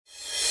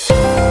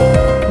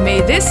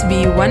May this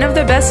be one of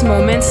the best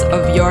moments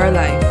of your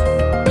life.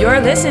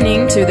 You're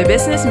listening to the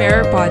Business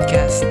Mirror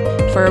Podcast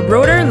for a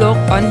broader look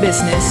on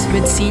business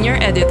with Senior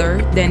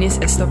Editor Dennis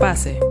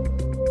Estopace.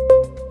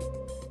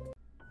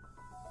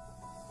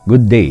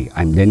 Good day,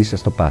 I'm Dennis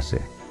Estopace,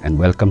 and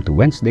welcome to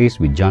Wednesdays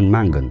with John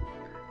Mangan,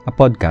 a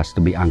podcast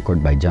to be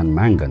anchored by John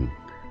Mangan,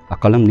 a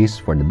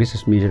columnist for the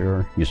Business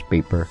Mirror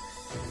newspaper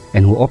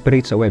and who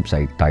operates a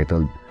website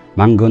titled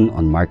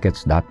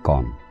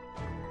mangononmarkets.com.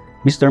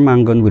 Mr.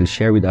 Mangan will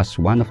share with us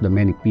one of the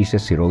many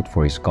pieces he wrote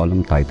for his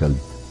column titled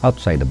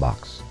Outside the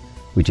Box,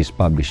 which is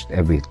published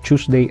every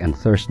Tuesday and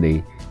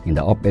Thursday in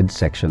the op-ed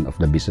section of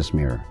the Business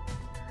Mirror.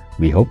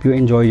 We hope you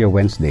enjoy your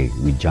Wednesday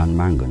with John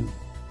Mangan.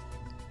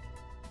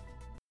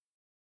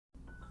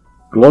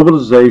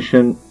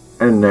 Globalization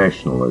and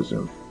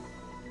nationalism.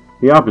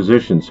 The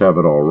oppositions have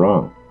it all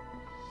wrong.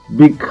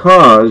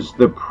 Because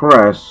the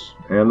press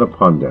and the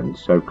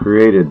pundits have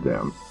created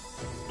them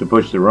to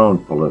push their own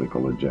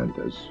political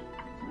agendas.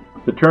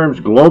 The terms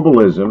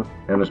globalism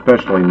and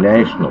especially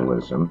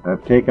nationalism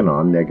have taken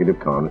on negative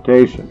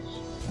connotations.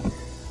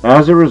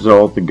 As a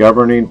result, the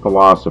governing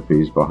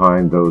philosophies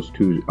behind those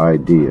two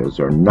ideas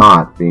are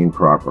not being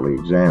properly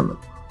examined.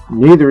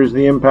 Neither is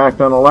the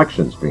impact on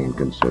elections being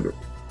considered.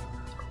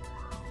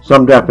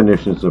 Some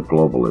definitions of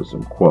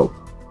globalism, quote,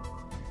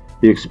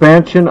 the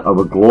expansion of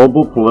a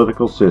global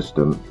political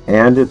system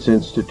and its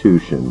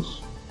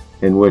institutions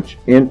in which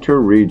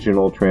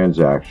inter-regional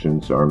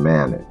transactions are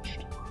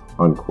managed,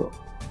 unquote.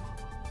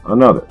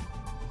 Another,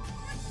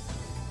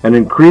 an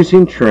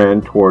increasing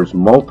trend towards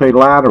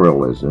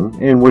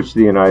multilateralism in which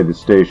the United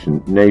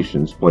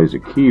Nations plays a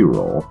key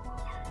role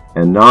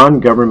and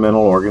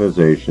non-governmental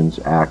organizations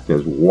act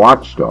as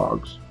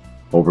watchdogs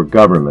over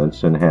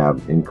governments and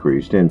have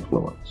increased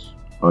influence,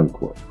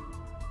 unquote.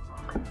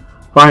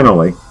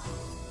 Finally,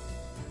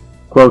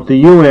 quote, the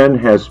UN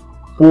has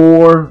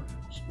four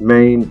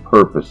main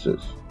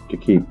purposes: to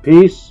keep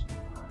peace,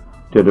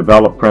 to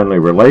develop friendly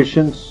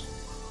relations,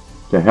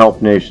 to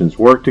help nations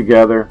work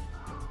together,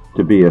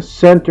 to be a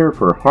center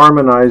for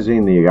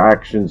harmonizing the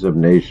actions of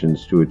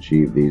nations to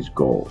achieve these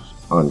goals,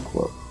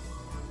 unquote.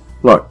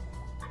 Look,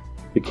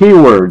 the key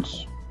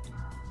words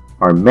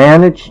are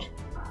managed,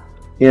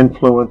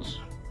 influence,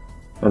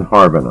 and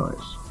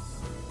harmonize.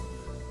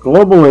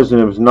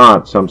 Globalism is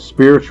not some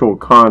spiritual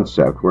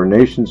concept where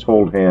nations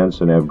hold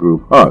hands and have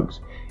group hugs.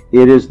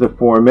 It is the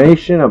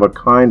formation of a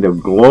kind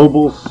of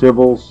global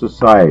civil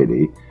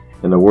society,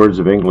 in the words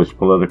of English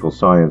political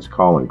science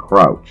Colin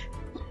Crouch,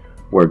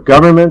 where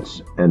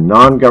governments and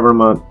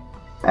non-government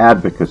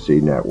advocacy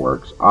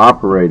networks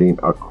operating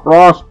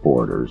across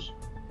borders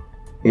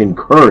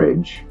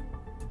encourage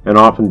and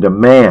often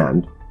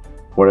demand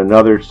what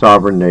another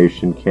sovereign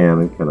nation can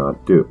and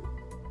cannot do.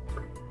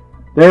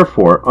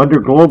 Therefore, under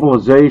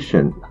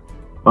globalism,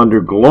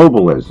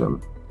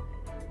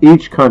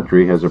 each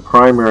country has a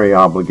primary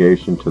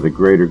obligation to the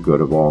greater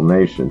good of all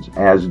nations,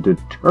 as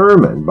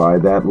determined by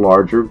that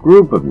larger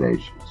group of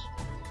nations.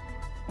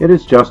 It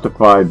is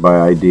justified by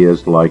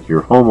ideas like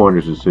your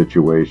homeowners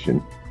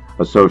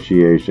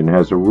association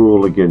has a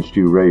rule against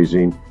you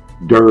raising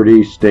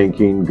dirty,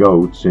 stinking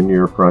goats in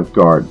your front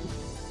garden.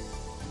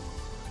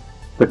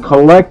 The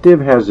collective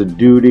has a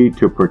duty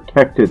to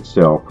protect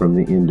itself from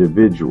the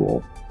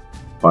individual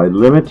by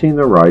limiting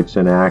the rights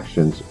and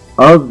actions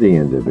of the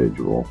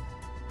individual,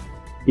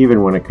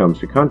 even when it comes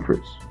to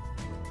countries.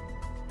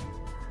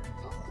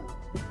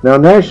 Now,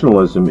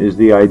 nationalism is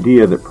the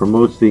idea that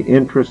promotes the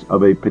interests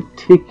of a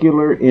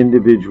particular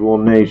individual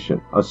nation,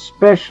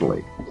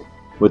 especially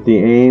with the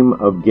aim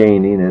of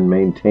gaining and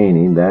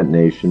maintaining that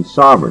nation's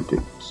sovereignty,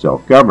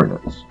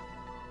 self-governance,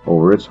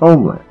 over its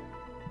homeland.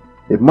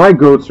 If my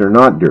goats are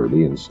not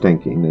dirty and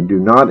stinking and do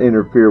not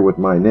interfere with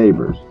my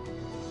neighbors,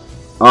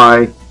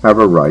 I have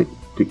a right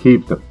to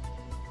keep them.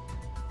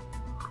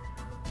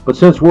 But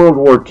since World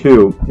War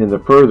II, in the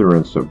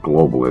furtherance of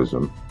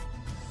globalism,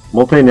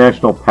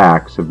 multinational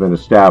pacts have been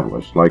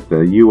established, like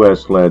the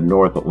U.S.-led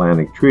North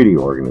Atlantic Treaty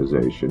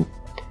Organization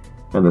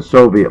and the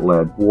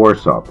Soviet-led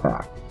Warsaw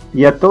Pact.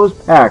 Yet those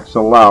pacts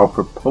allow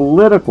for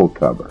political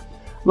cover.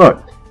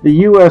 Look, the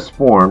U.S.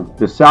 formed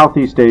the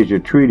Southeast Asia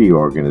Treaty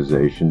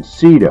Organization,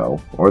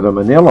 SEATO, or the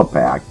Manila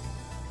Pact,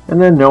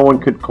 and then no one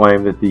could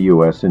claim that the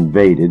U.S.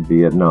 invaded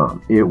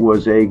Vietnam. It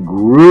was a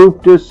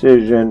group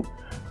decision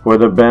for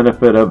the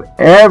benefit of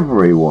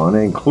everyone,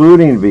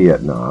 including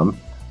Vietnam,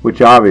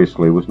 which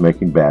obviously was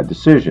making bad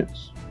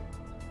decisions.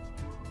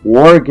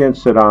 War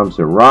against Saddam's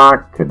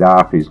Iraq,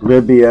 Gaddafi's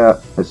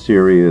Libya,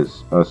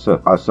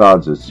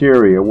 Assad's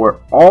Syria were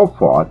all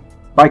fought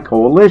by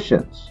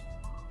coalitions.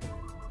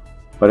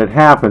 But it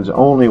happens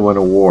only when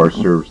a war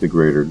serves the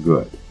greater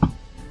good.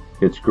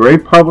 It's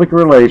great public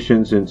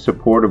relations in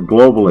support of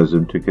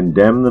globalism to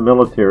condemn the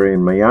military in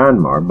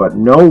Myanmar, but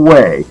no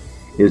way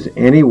is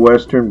any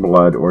Western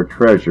blood or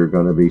treasure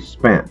going to be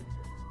spent,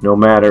 no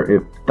matter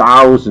if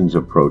thousands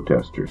of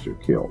protesters are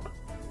killed.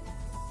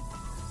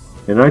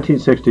 In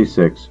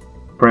 1966,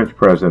 French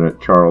President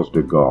Charles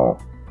de Gaulle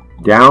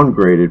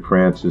downgraded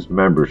France's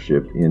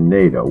membership in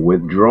NATO,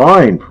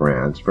 withdrawing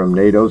France from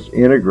NATO's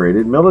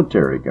integrated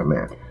military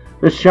command.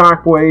 The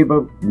shockwave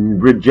of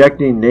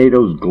rejecting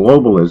NATO's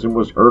globalism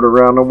was heard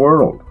around the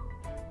world.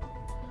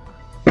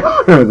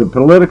 The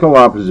political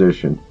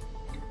opposition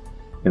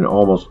in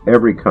almost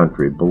every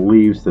country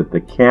believes that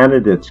the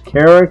candidate's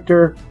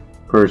character,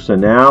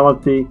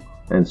 personality,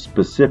 and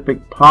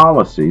specific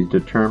policies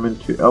determine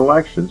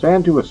elections,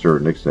 and to a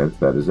certain extent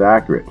that is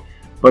accurate.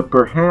 But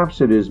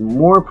perhaps it is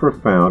more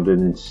profound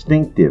and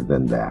instinctive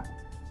than that.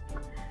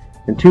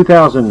 In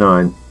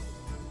 2009,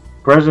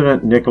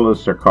 President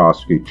Nicolas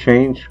Sarkozy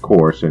changed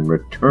course and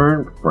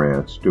returned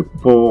France to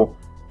full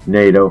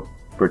NATO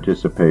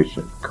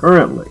participation.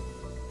 Currently,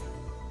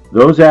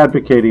 those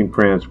advocating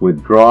France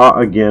withdraw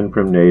again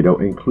from NATO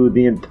include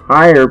the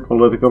entire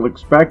political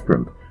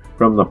spectrum,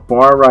 from the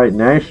far-right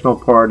National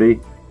Party,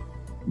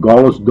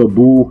 Gaullist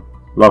Debout,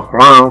 La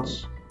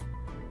France,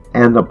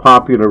 and the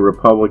Popular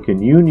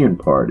Republican Union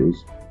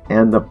parties,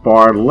 and the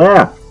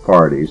far-left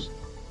parties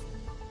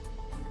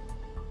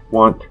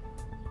want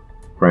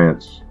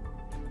France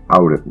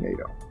out of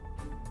NATO.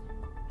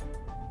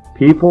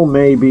 People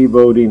may be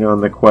voting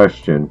on the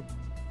question,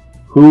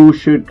 who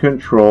should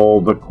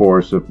control the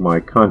course of my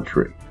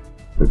country?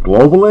 The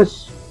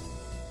globalists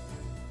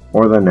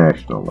or the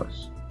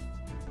nationalists?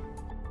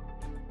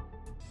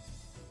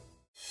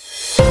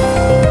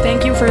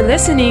 Thank you for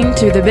listening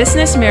to the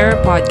Business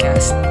Mirror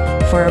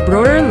podcast. For a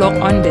broader look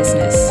on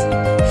business,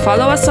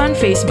 follow us on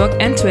Facebook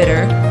and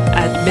Twitter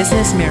at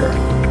Business Mirror.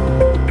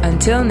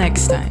 Until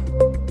next time.